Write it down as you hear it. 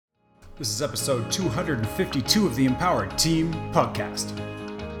This is episode 252 of the Empowered Team Podcast.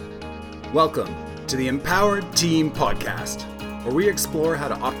 Welcome to the Empowered Team Podcast, where we explore how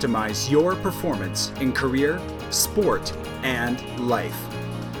to optimize your performance in career, sport, and life.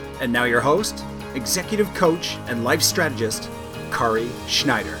 And now your host, executive coach, and life strategist, Kari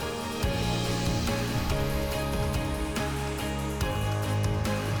Schneider.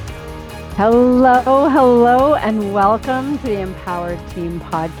 Hello, and welcome to the Empowered Team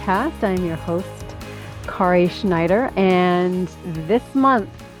Podcast. I'm your host, Kari Schneider, and this month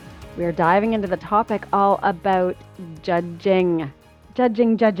we are diving into the topic all about judging.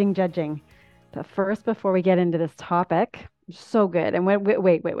 But first, before we get into this topic, so good. And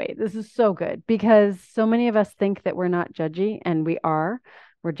wait. This is so good because so many of us think that we're not judgy, and we are.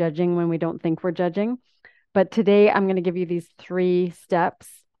 We're judging when we don't think we're judging. But today I'm going to give you these 3 steps.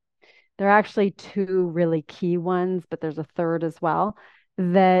 There are actually 2 really key ones, but there's a third as well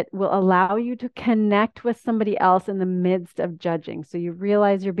that will allow you to connect with somebody else in the midst of judging. So you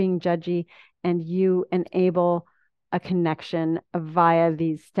realize you're being judgy and you enable a connection via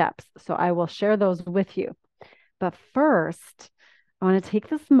these steps. So I will share those with you. But first, I want to take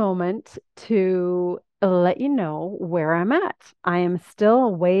this moment to let you know where I'm at. I am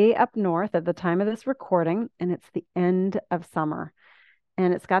still way up north at the time of this recording, and it's the end of summer.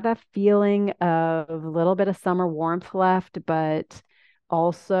 And it's got that feeling of a little bit of summer warmth left, but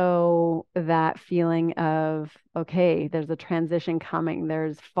also that feeling of, okay, there's a transition coming,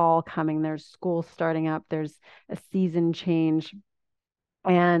 there's fall coming, there's school starting up, there's a season change.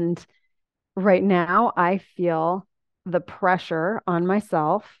 And right now I feel the pressure on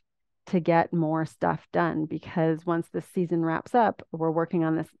myself to get more stuff done because once this season wraps up, we're working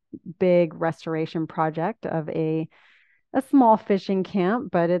on this big restoration project of a small fishing camp,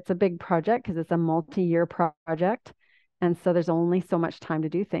 but it's a big project because it's a multi-year project. And so there's only so much time to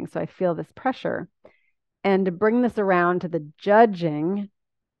do things. So I feel this pressure. And to bring this around to the judging,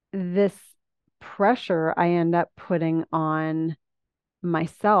 this pressure I end up putting on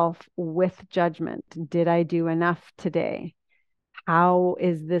myself with judgment. Did I do enough today? How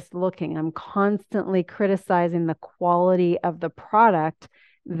is this looking? I'm constantly criticizing the quality of the product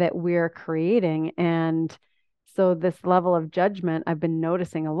that we're creating. And so this level of judgment I've been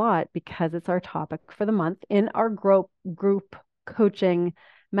noticing a lot because it's our topic for the month in our group coaching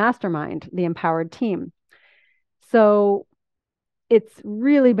mastermind, the Empowered Team. So it's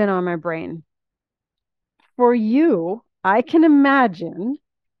really been on my brain. For you, I can imagine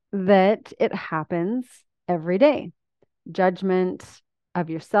that it happens every day. Judgment of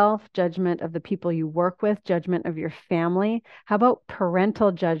yourself, judgment of the people you work with, judgment of your family. How about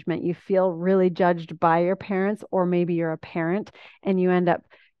parental judgment? You feel really judged by your parents, or maybe you're a parent and you end up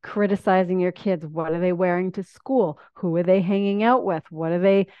criticizing your kids. What are they wearing to school? Who are they hanging out with?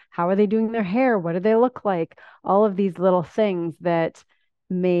 How are they doing their hair? What do they look like? All of these little things that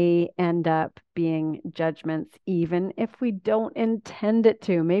may end up being judgments, even if we don't intend it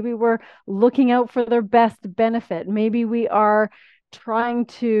to. Maybe we're looking out for their best benefit. Maybe we are trying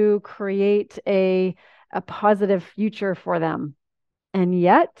to create a positive future for them. And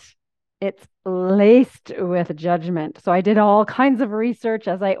yet it's laced with judgment. So I did all kinds of research,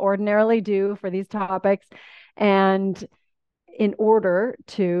 as I ordinarily do for these topics, and in order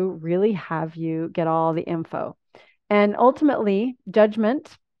to really have you get all the info. And ultimately,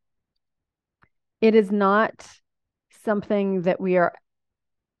 judgment, it is not something that we are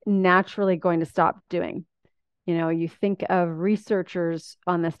naturally going to stop doing. You know, you think of researchers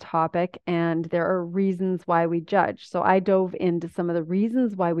on this topic, and there are reasons why we judge. So I dove into some of the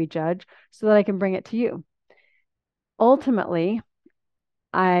reasons why we judge so that I can bring it to you. Ultimately,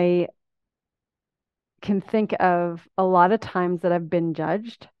 I can think of a lot of times that I've been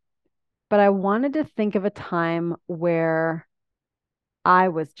judged, but I wanted to think of a time where I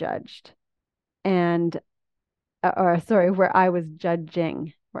was judged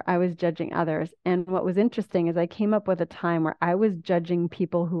where I was judging others. And what was interesting is I came up with a time where I was judging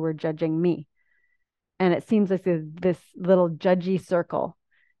people who were judging me. And it seems like this little judgy circle.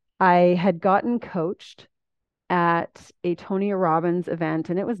 I had gotten coached at a Tony Robbins event,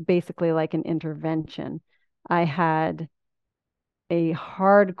 and it was basically like an intervention. I had a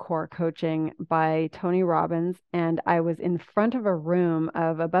hardcore coaching by Tony Robbins, and I was in front of a room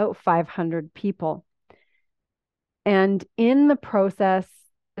of about 500 people. And in the process,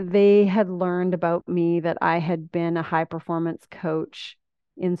 they had learned about me that I had been a high performance coach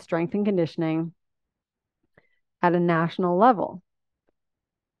in strength and conditioning at a national level.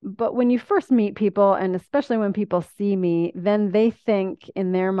 But when you first meet people, and especially when people see me, then they think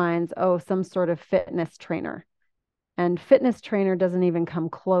in their minds, oh, some sort of fitness trainer. And fitness trainer doesn't even come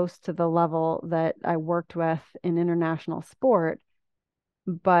close to the level that I worked with in international sport.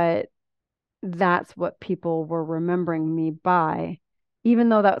 But that's what people were remembering me by, even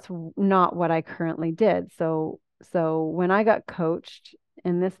though that's not what I currently did. So when I got coached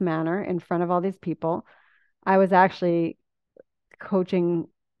in this manner in front of all these people, I was actually coaching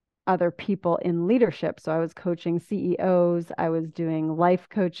other people in leadership. So I was coaching CEOs, I was doing life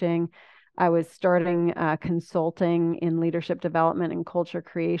coaching, I was starting consulting in leadership development and culture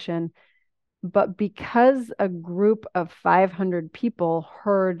creation. But because a group of 500 people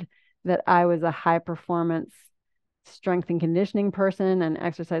heard that I was a high performance strength and conditioning person and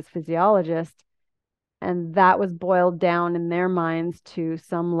exercise physiologist, and that was boiled down in their minds to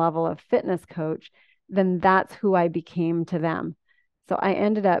some level of fitness coach, then that's who I became to them. So I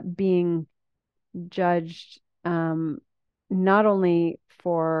ended up being judged not only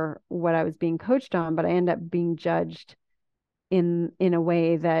for what I was being coached on, but I ended up being judged in a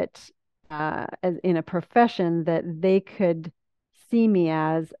way that as in a profession that they could see me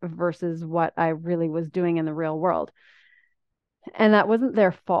as versus what I really was doing in the real world. And that wasn't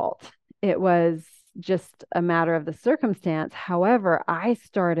their fault. It was just a matter of the circumstance. However, I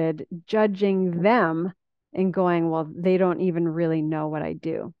started judging them and going, well, they don't even really know what I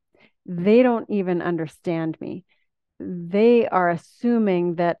do. They don't even understand me. They are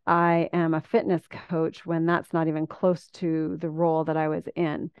assuming that I am a fitness coach when that's not even close to the role that I was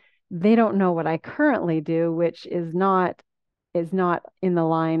in. They don't know what I currently do, which is not in the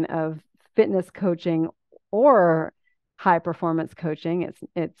line of fitness coaching or high performance coaching.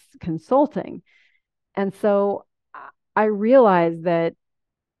 It's consulting. And so I realized that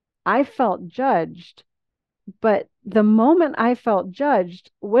I felt judged. But the moment I felt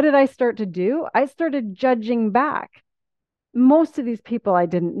judged, what did I start to do? I started judging back. Most of these people I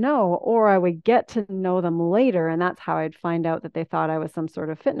didn't know, or I would get to know them later. And that's how I'd find out that they thought I was some sort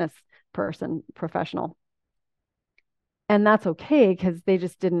of fitness person, professional. And that's okay because they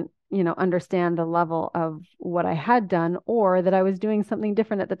just didn't, understand the level of what I had done or that I was doing something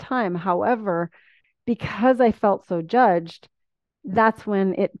different at the time. However, because I felt so judged, that's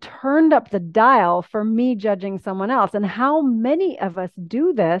when it turned up the dial for me judging someone else. And how many of us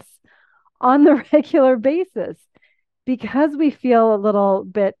do this on the regular basis? Because we feel a little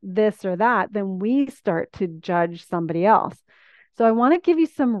bit this or that, then we start to judge somebody else. So I want to give you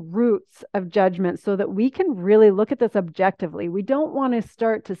some roots of judgment so that we can really look at this objectively. We don't want to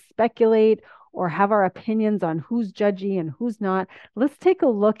start to speculate or have our opinions on who's judgy and who's not. Let's take a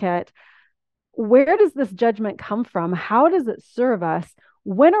look at, where does this judgment come from? How does it serve us?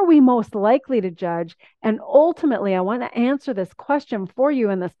 When are we most likely to judge? And ultimately, I want to answer this question for you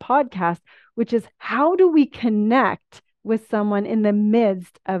in this podcast, which is, how do we connect with someone in the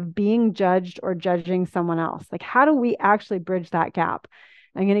midst of being judged or judging someone else? Like, how do we actually bridge that gap?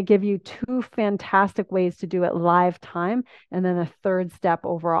 I'm going to give you 2 fantastic ways to do it live time, and then a third step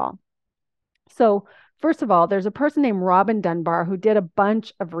overall. So first of all, there's a person named Robin Dunbar who did a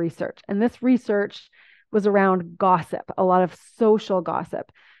bunch of research, and this research was around gossip, a lot of social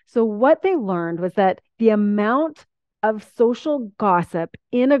gossip. So what they learned was that the amount of social gossip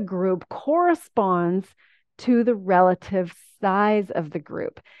in a group corresponds to the relative size of the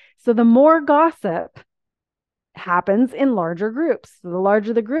group. So the more gossip happens in larger groups. So the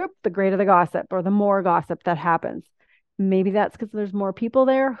larger the group, the greater the gossip, or the more gossip that happens. Maybe that's because there's more people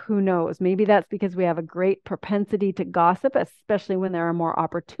there. Who knows? Maybe that's because we have a great propensity to gossip, especially when there are more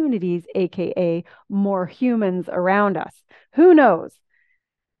opportunities, AKA more humans around us. Who knows?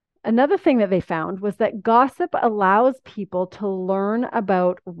 Another thing that they found was that gossip allows people to learn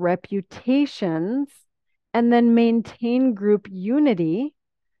about reputations and then maintain group unity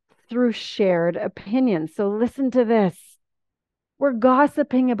through shared opinions. So listen to this. We're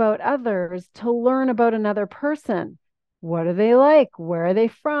gossiping about others to learn about another person. What are they like? Where are they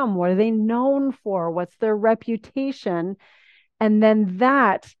from? What are they known for? What's their reputation? And then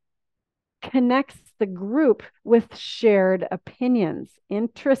that connects the group with shared opinions.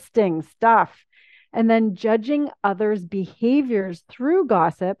 Interesting stuff. And then judging others' behaviors through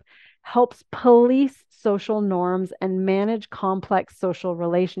gossip helps police social norms and manage complex social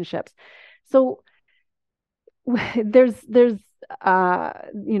relationships. So there's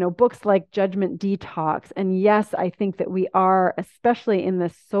books like Judgment Detox. And yes, I think that we are, especially in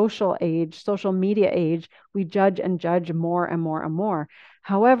this social media age, we judge and judge more and more and more.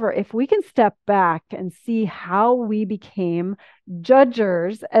 However, if we can step back and see how we became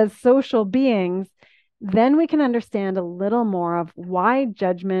judgers as social beings, then we can understand a little more of why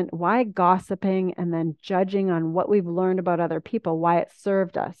judgment, why gossiping, and then judging on what we've learned about other people, why it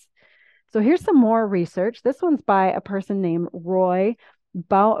served us. So here's some more research. This one's by a person named Roy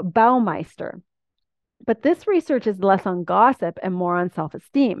Baumeister. But this research is less on gossip and more on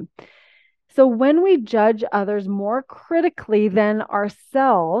self-esteem. So when we judge others more critically than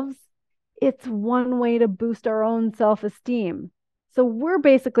ourselves, it's one way to boost our own self-esteem. So we're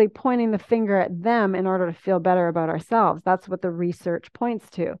basically pointing the finger at them in order to feel better about ourselves. That's what the research points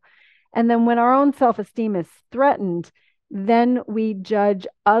to. And then when our own self-esteem is threatened, then we judge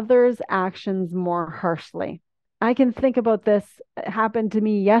others' actions more harshly. I can think about this. It happened to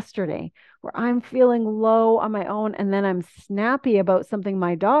me yesterday where I'm feeling low on my own and then I'm snappy about something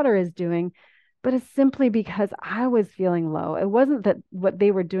my daughter is doing, but it's simply because I was feeling low. It wasn't that what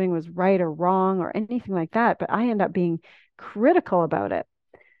they were doing was right or wrong or anything like that, but I end up being critical about it.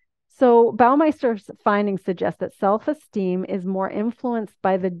 So Baumeister's findings suggest that self-esteem is more influenced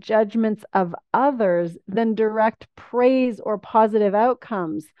by the judgments of others than direct praise or positive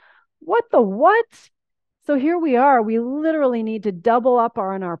outcomes. What the what? So here we are. We literally need to double up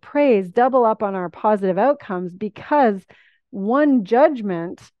on our praise, double up on our positive outcomes, because one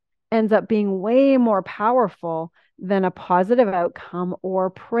judgment ends up being way more powerful than a positive outcome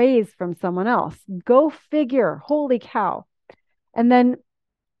or praise from someone else. Go figure. Holy cow. And then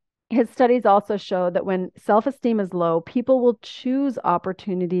his studies also show that when self-esteem is low, people will choose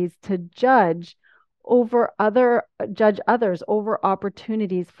opportunities to judge others over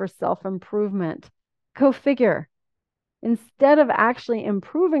opportunities for self-improvement. Go figure. Instead of actually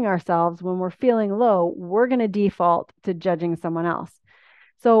improving ourselves when we're feeling low, we're going to default to judging someone else.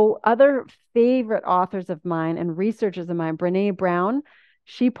 So other favorite authors of mine and researchers of mine, Brene Brown,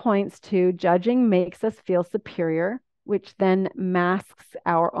 she points to judging makes us feel superior, which then masks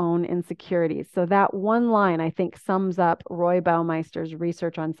our own insecurities. So that one line, I think, sums up Roy Baumeister's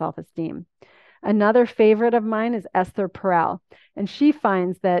research on self-esteem. Another favorite of mine is Esther Perel, and she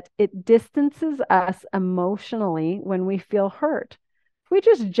finds that it distances us emotionally when we feel hurt. If we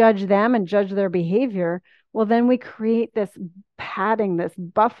just judge them and judge their behavior, well, then we create this padding, this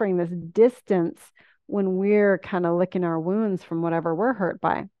buffering, this distance when we're kind of licking our wounds from whatever we're hurt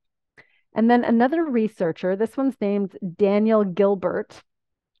by. And then another researcher, this one's named Daniel Gilbert.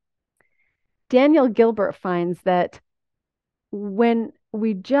 Daniel Gilbert finds that when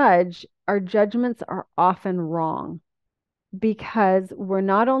we judge, our judgments are often wrong because we're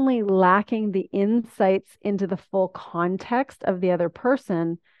not only lacking the insights into the full context of the other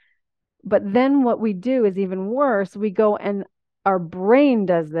person, but then what we do is even worse. We go and our brain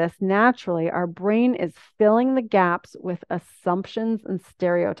does this naturally. Our brain is filling the gaps with assumptions and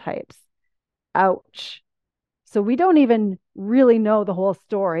stereotypes. Ouch. So we don't even really know the whole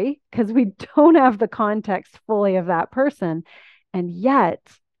story because we don't have the context fully of that person. And yet,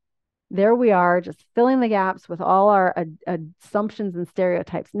 there we are, just filling the gaps with all our assumptions and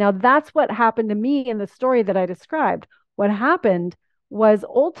stereotypes. Now, that's what happened to me in the story that I described. What happened was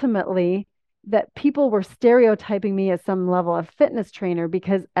ultimately that people were stereotyping me as some level of fitness trainer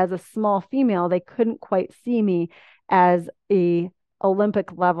because as a small female, they couldn't quite see me as a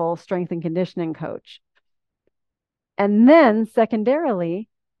Olympic level strength and conditioning coach. And then secondarily,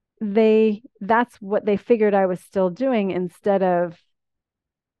 that's what they figured I was still doing instead of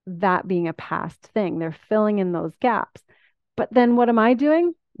that being a past thing. They're filling in those gaps. But then what am I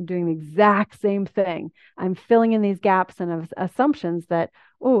doing? I'm doing the exact same thing. I'm filling in these gaps and assumptions that,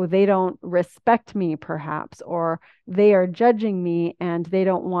 oh, they don't respect me perhaps, or they are judging me and they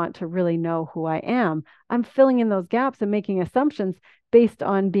don't want to really know who I am. I'm filling in those gaps and making assumptions based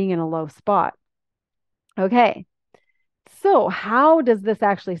on being in a low spot. Okay. So how does this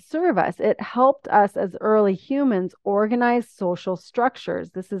actually serve us? It helped us as early humans organize social structures.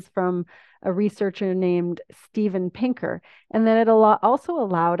 This is from a researcher named Steven Pinker. And then it also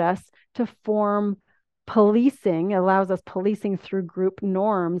allowed us to form policing, allows us policing through group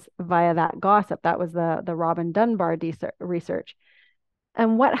norms via that gossip. That was the Robin Dunbar research.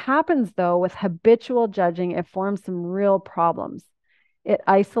 And what happens though with habitual judging, it forms some real problems. It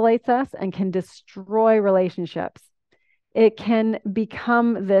isolates us and can destroy relationships. It can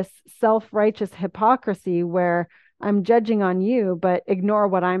become this self-righteous hypocrisy where I'm judging on you, but ignore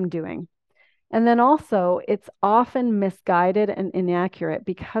what I'm doing. And then also, it's often misguided and inaccurate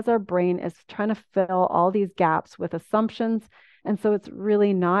because our brain is trying to fill all these gaps with assumptions. And so it's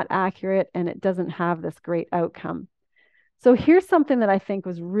really not accurate and it doesn't have this great outcome. So here's something that I think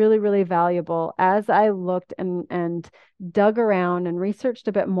was really, really valuable as I looked and dug around and researched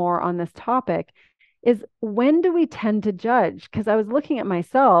a bit more on this topic. Is when do we tend to judge? Because I was looking at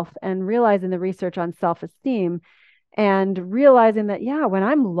myself and realizing the research on self-esteem and realizing that, yeah, when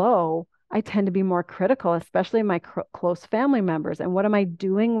I'm low, I tend to be more critical, especially my close family members. And what am I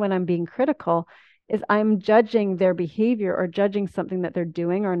doing when I'm being critical? Is I'm judging their behavior or judging something that they're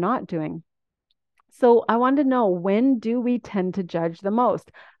doing or not doing. So I want to know, when do we tend to judge the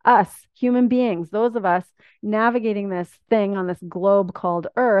most? Us, human beings, those of us navigating this thing on this globe called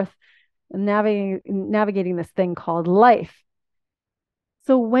Earth, navigating this thing called life.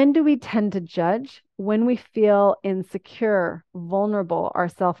 So when do we tend to judge? When we feel insecure, vulnerable, our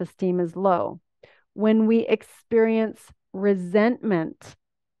self-esteem is low. When we experience resentment,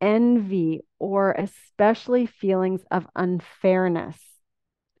 envy, or especially feelings of unfairness,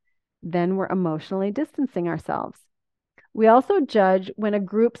 then we're emotionally distancing ourselves. We also judge when a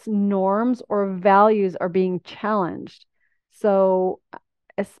group's norms or values are being challenged. So,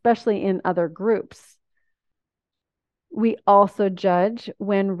 especially in other groups. We also judge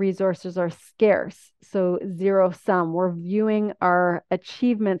when resources are scarce, so zero sum. We're viewing our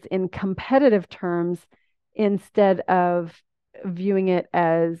achievements in competitive terms instead of viewing it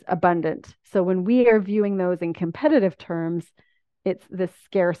as abundant. So when we are viewing those in competitive terms, it's this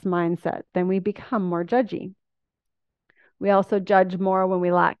scarce mindset. Then we become more judgy. We also judge more when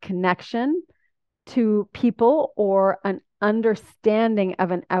we lack connection to people or an understanding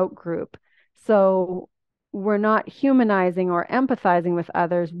of an outgroup. So we're not humanizing or empathizing with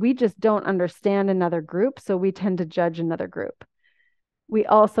others. We just don't understand another group. So we tend to judge another group. We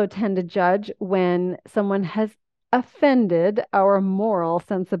also tend to judge when someone has offended our moral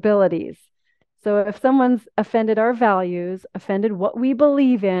sensibilities. So if someone's offended our values, offended what we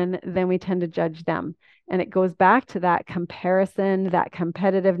believe in, then we tend to judge them. And it goes back to that comparison, that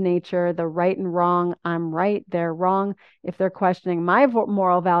competitive nature, the right and wrong. I'm right, they're wrong. If they're questioning my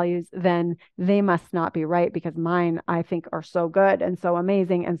moral values, then they must not be right, because mine, I think, are so good and so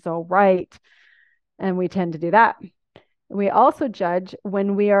amazing and so right. And we tend to do that. We also judge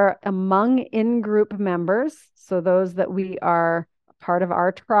when we are among in-group members, so those that we are part of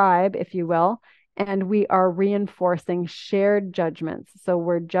our tribe, if you will, and we are reinforcing shared judgments. So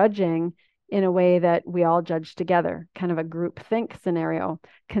we're judging in a way that we all judge together, kind of a group think scenario.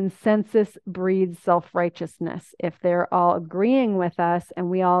 Consensus breeds self-righteousness. If they're all agreeing with us and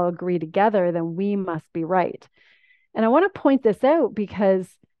we all agree together, then we must be right. And I want to point this out because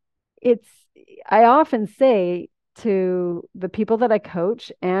I often say to the people that I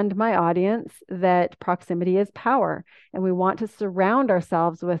coach and my audience that proximity is power. And we want to surround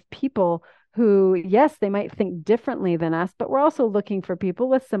ourselves with people who, yes, they might think differently than us, but we're also looking for people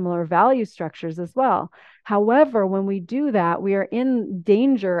with similar value structures as well. However, when we do that, we are in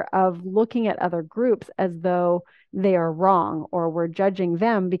danger of looking at other groups as though they are wrong, or we're judging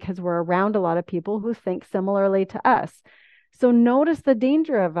them because we're around a lot of people who think similarly to us. So notice the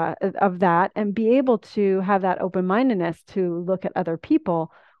danger of that, and be able to have that open-mindedness to look at other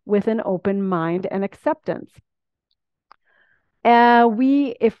people with an open mind and acceptance.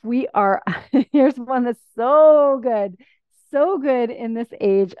 If we are, here's one that's so good in this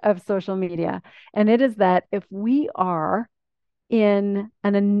age of social media. And it is that if we are in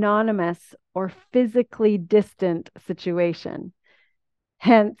an anonymous or physically distant situation,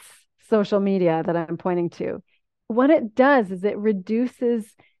 hence social media that I'm pointing to, what it does is it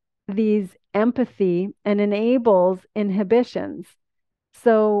reduces these empathy and enables inhibitions.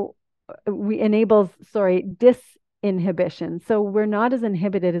 So disinhibition. So we're not as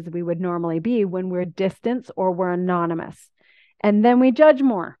inhibited as we would normally be when we're distant or we're anonymous. And then we judge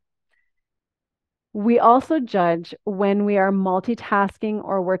more. We also judge when we are multitasking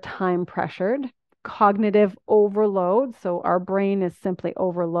or we're time pressured. Cognitive overload. So our brain is simply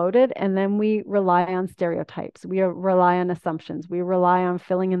overloaded. And then we rely on stereotypes. We rely on assumptions. We rely on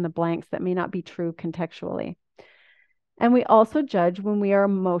filling in the blanks that may not be true contextually. And we also judge when we are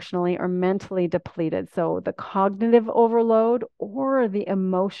emotionally or mentally depleted. So the cognitive overload or the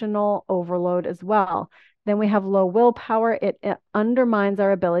emotional overload as well. Then we have low willpower. It undermines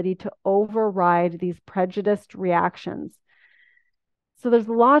our ability to override these prejudiced reactions. So there's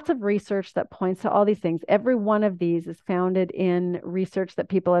lots of research that points to all these things. Every one of these is founded in research that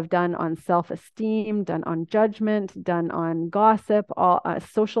people have done on self-esteem, done on judgment, done on gossip,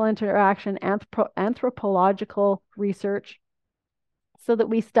 social interaction, anthropological research, so that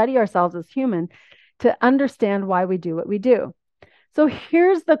we study ourselves as human to understand why we do what we do. So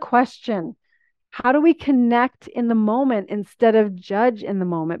here's the question. How do we connect in the moment instead of judge in the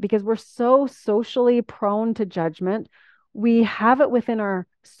moment? Because we're so socially prone to judgment. We have it within our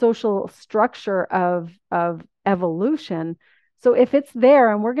social structure of evolution. So if it's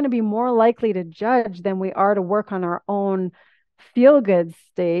there, and we're going to be more likely to judge than we are to work on our own feel-good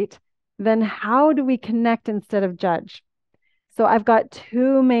state, then how do we connect instead of judge? So I've got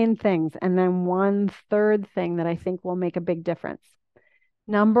two main things and then one third thing that I think will make a big difference.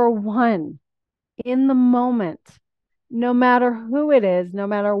 Number one, in the moment, no matter who it is, no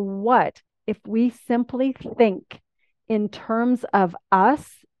matter what, if we simply think in terms of us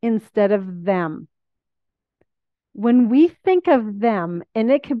instead of them, when we think of them,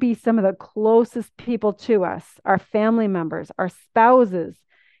 and it could be some of the closest people to us, our family members, our spouses,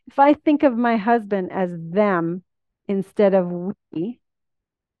 if I think of my husband as them instead of we,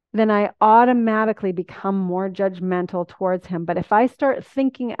 then I automatically become more judgmental towards him. But if I start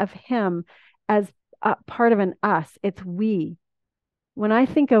thinking of him as a part of an us, it's we. When I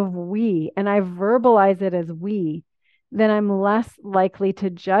think of we and I verbalize it as we, then I'm less likely to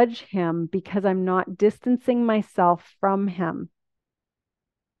judge him because I'm not distancing myself from him.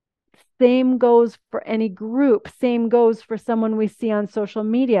 Same goes for any group. Same goes for someone we see on social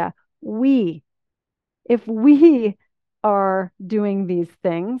media. If we are doing these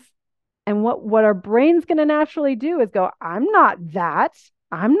things, and what our brain's going to naturally do is go, I'm not that.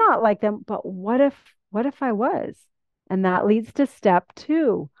 I'm not like them. But what if I was? And that leads to step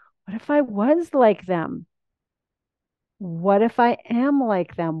two. What if I was like them? What if I am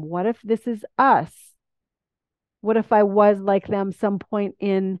like them? What if this is us? What if I was like them some point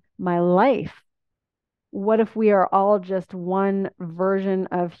in my life? What if we are all just one version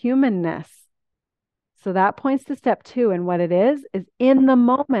of humanness? So that points to step two. And what it is in the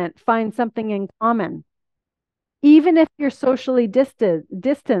moment, find something in common. Even if you're socially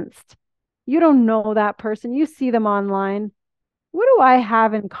distanced, you don't know that person. You see them online. What do I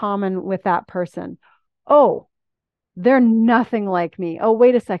have in common with that person? Oh, they're nothing like me. Oh,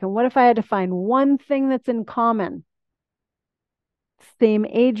 wait a second. What if I had to find one thing that's in common? Same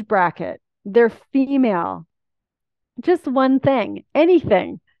age bracket. They're female. Just one thing,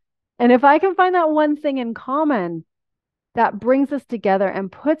 anything. And if I can find that one thing in common, that brings us together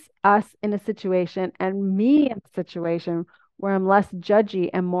and puts us in a situation and me in a situation where I'm less judgy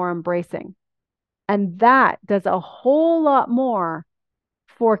and more embracing. And that does a whole lot more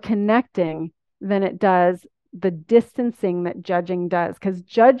for connecting than it does the distancing that judging does, because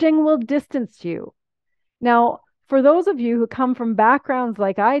judging will distance you. Now, for those of you who come from backgrounds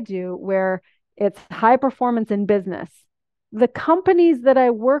like I do, where it's high performance in business, the companies that I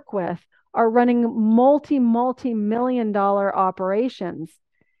work with are running multi million-dollar operations.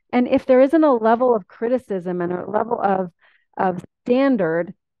 And if there isn't a level of criticism and a level of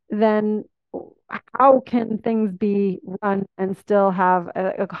standard, then how can things be run and still have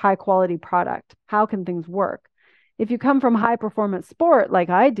a high quality product? How can things work? If you come from high performance sport like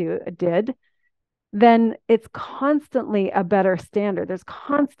I did, then it's constantly a better standard. There's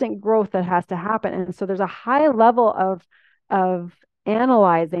constant growth that has to happen. And so there's a high level of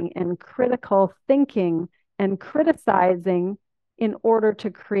analyzing and critical thinking and criticizing in order to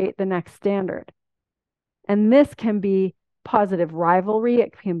create the next standard. And this can be positive rivalry,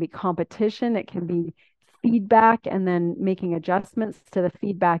 it can be competition, it can be feedback, and then making adjustments to the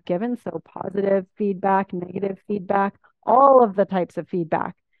feedback given. So positive feedback, negative feedback, all of the types of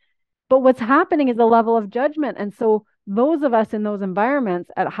feedback. But what's happening is a level of judgment. And so those of us in those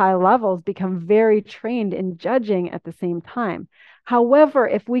environments at high levels become very trained in judging at the same time. However,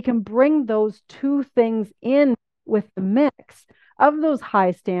 if we can bring those two things in with the mix of those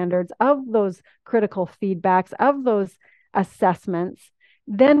high standards, of those critical feedbacks, of those assessments,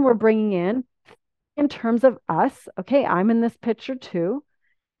 then we're bringing in terms of us, okay, I'm in this picture too,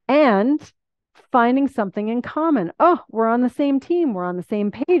 and finding something in common. Oh, we're on the same team. We're on the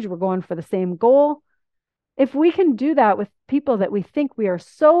same page. We're going for the same goal. If we can do that with people that we think we are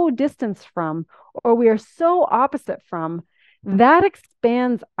so distanced from or we are so opposite from, that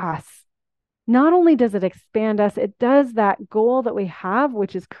expands us. Not only does it expand us, it does that goal that we have,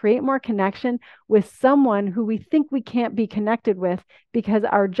 which is create more connection with someone who we think we can't be connected with because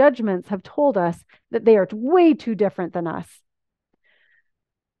our judgments have told us that they are way too different than us.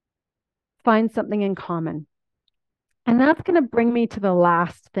 Find something in common. And that's going to bring me to the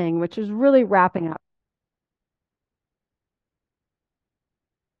last thing, which is really wrapping up.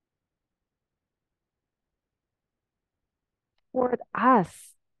 Toward us.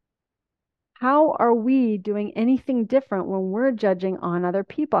 How are we doing anything different when we're judging on other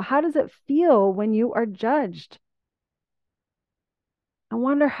people? How does it feel when you are judged? I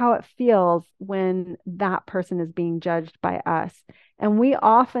wonder how it feels when that person is being judged by us. And we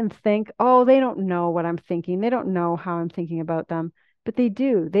often think, oh, they don't know what I'm thinking. They don't know how I'm thinking about them. But they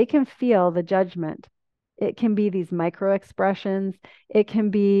do. They can feel the judgment. It can be these micro expressions. It can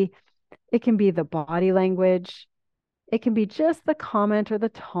be the body language. It can be just the comment or the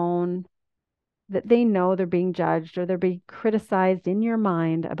tone. that they know they're being judged or they're being criticized in your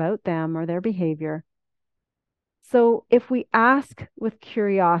mind about them or their behavior. So if we ask with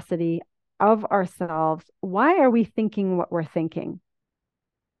curiosity of ourselves, why are we thinking what we're thinking?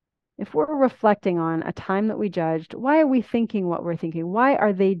 If we're reflecting on a time that we judged, why are we thinking what we're thinking? Why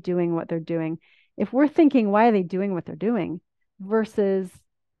are they doing what they're doing? If we're thinking, why are they doing what they're doing? Versus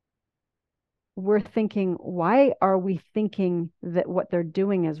we're thinking, why are we thinking that what they're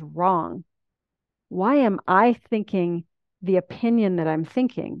doing is wrong? Why am I thinking the opinion that I'm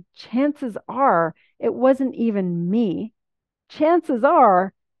thinking? Chances are it wasn't even me. Chances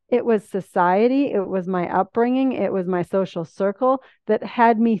are it was society, it was my upbringing, it was my social circle that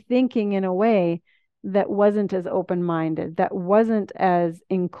had me thinking in a way that wasn't as open-minded, that wasn't as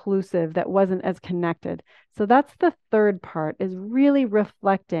inclusive, that wasn't as connected. So that's the third part, is really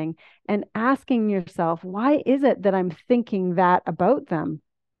reflecting and asking yourself, why is it that I'm thinking that about them?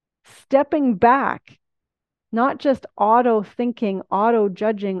 Stepping back, not just auto thinking, auto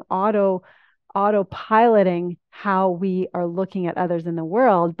judging, autopiloting how we are looking at others in the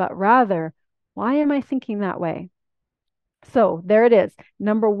world, but rather, why am I thinking that way? So there it is.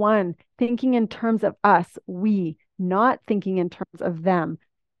 Number one, thinking in terms of us, we, not thinking in terms of them.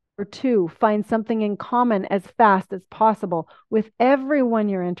 Number two, find something in common as fast as possible with everyone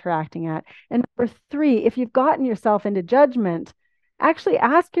you're interacting at. And number three, if you've gotten yourself into judgment, actually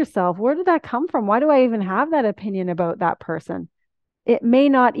ask yourself, where did that come from? Why do I even have that opinion about that person? It may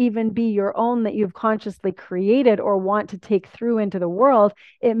not even be your own that you've consciously created or want to take through into the world.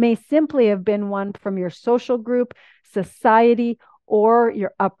 It may simply have been one from your social group, society, or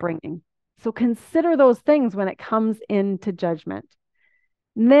your upbringing. So consider those things when it comes into judgment.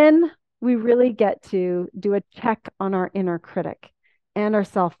 And then we really get to do a check on our inner critic and our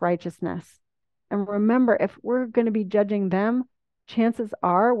self-righteousness. And remember, if we're going to be judging them, chances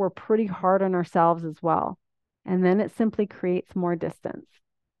are we're pretty hard on ourselves as well. And then it simply creates more distance,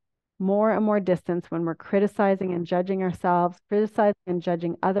 more and more distance when we're criticizing and judging ourselves, criticizing and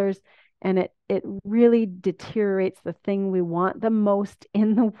judging others. And it really deteriorates the thing we want the most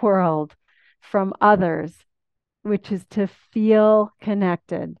in the world from others, which is to feel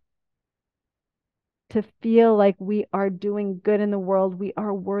connected, to feel like we are doing good in the world, we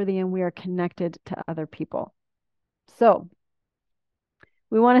are worthy, and we are connected to other people. So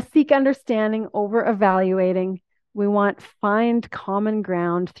we want to seek understanding over evaluating. We want find common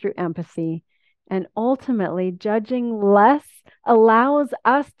ground through empathy. And ultimately, judging less allows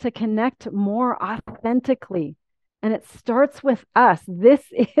us to connect more authentically. And it starts with us. This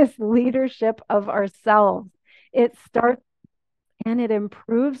is leadership of ourselves. It starts and it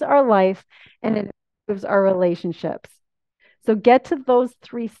improves our life and it improves our relationships. So get to those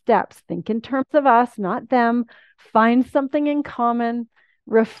 3 steps. Think in terms of us, not them. Find something in common.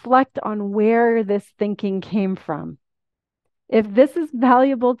 Reflect on where this thinking came from. If this is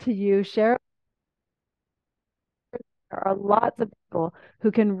valuable to you, share. There are lots of people who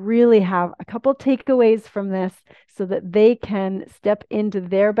can really have a couple takeaways from this so that they can step into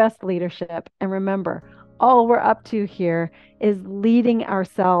their best leadership. And remember, all we're up to here is leading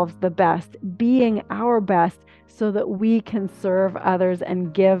ourselves the best, being our best so that we can serve others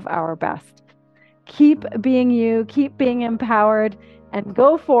and give our best. Keep being you, keep being empowered, and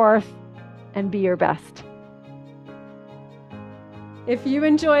go forth and be your best. If you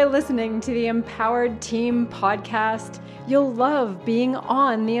enjoy listening to the Empowered Team podcast, you'll love being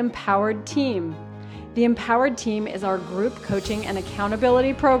on the Empowered Team. The Empowered Team is our group coaching and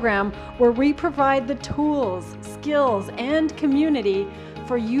accountability program where we provide the tools, skills, and community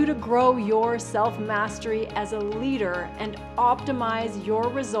for you to grow your self-mastery as a leader and optimize your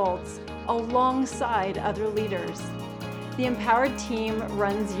results alongside other leaders. The Empowered Team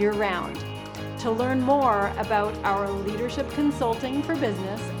runs year-round. To learn more about our leadership consulting for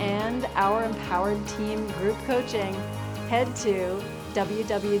business and our Empowered Team group coaching, head to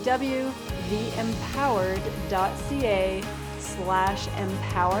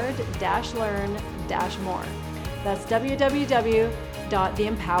www.theempowered.ca/empowered-learn-more. That's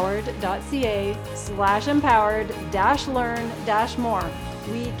www.theempowered.ca/empowered-learn-more.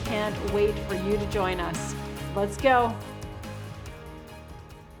 We can't wait for you to join us. Let's go.